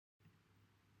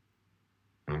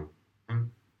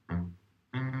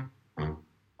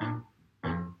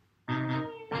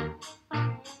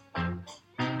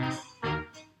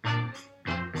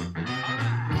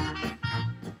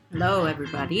Hello,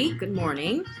 everybody. Good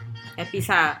morning. Happy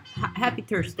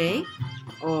Thursday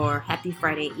or happy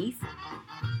Friday Eve.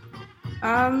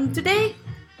 Today,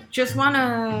 just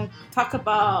wanna talk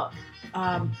about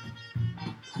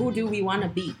who do we wanna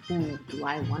be? Who do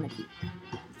I wanna be?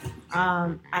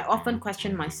 I often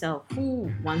question myself: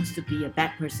 who wants to be a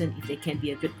bad person if they can be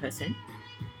a good person?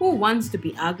 Who wants to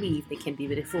be ugly if they can be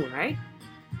beautiful, right?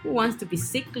 Who wants to be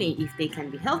sickly if they can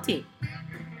be healthy?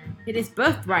 It is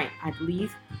birthright, I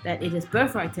believe, that it is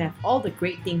birthright to have all the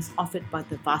great things offered by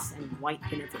the vast and wide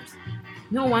universe.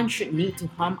 No one should need to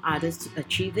harm others to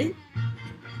achieve it.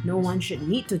 No one should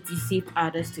need to deceive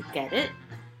others to get it.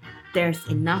 There's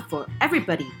enough for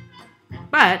everybody.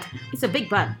 But, it's a big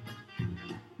but.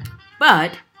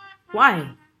 But,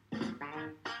 why?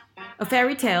 A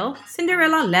fairy tale,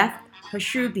 Cinderella left her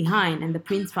shoe behind and the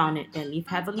prince found it and lived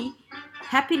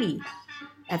happily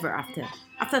ever after.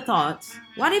 Afterthoughts,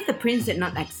 what if the prince did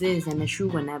not exist and the shoe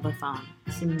were never found?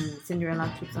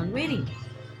 Cinderella keeps on waiting.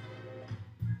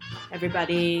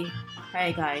 Everybody,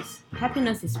 hey guys,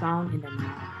 happiness is found in the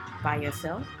now, by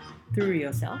yourself, through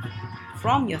yourself,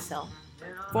 from yourself,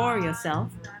 for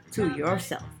yourself, to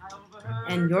yourself,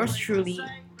 and yours truly,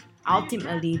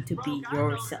 ultimately to be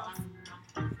yourself.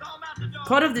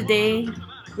 Quote of the day,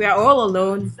 we are all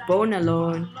alone, born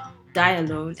alone, die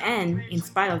alone, and in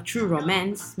spite of true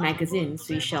romance magazines,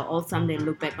 we shall all someday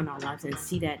look back on our lives and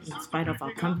see that in spite of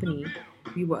our company,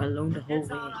 we were alone the whole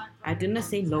way. I do not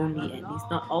say lonely, at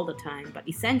least not all the time, but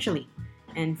essentially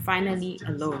and finally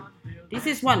alone. This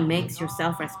is what makes your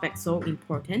self-respect so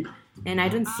important, and I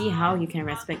don't see how you can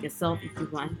respect yourself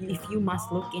if you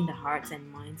must look in the hearts and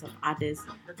minds of others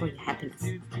for your happiness.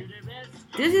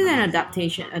 This is an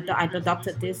adaptation. I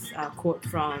adopted this quote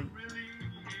from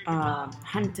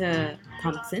Hunter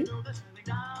Thompson.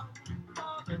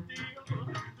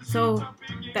 So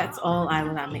that's all I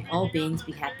will make all beings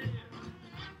be happy.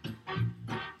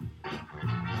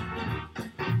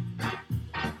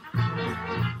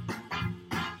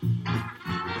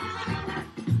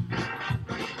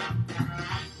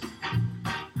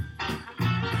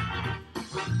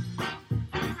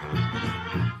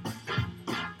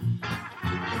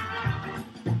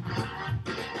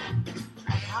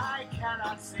 I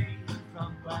cannot see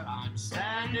from where I'm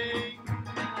standing.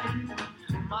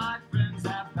 My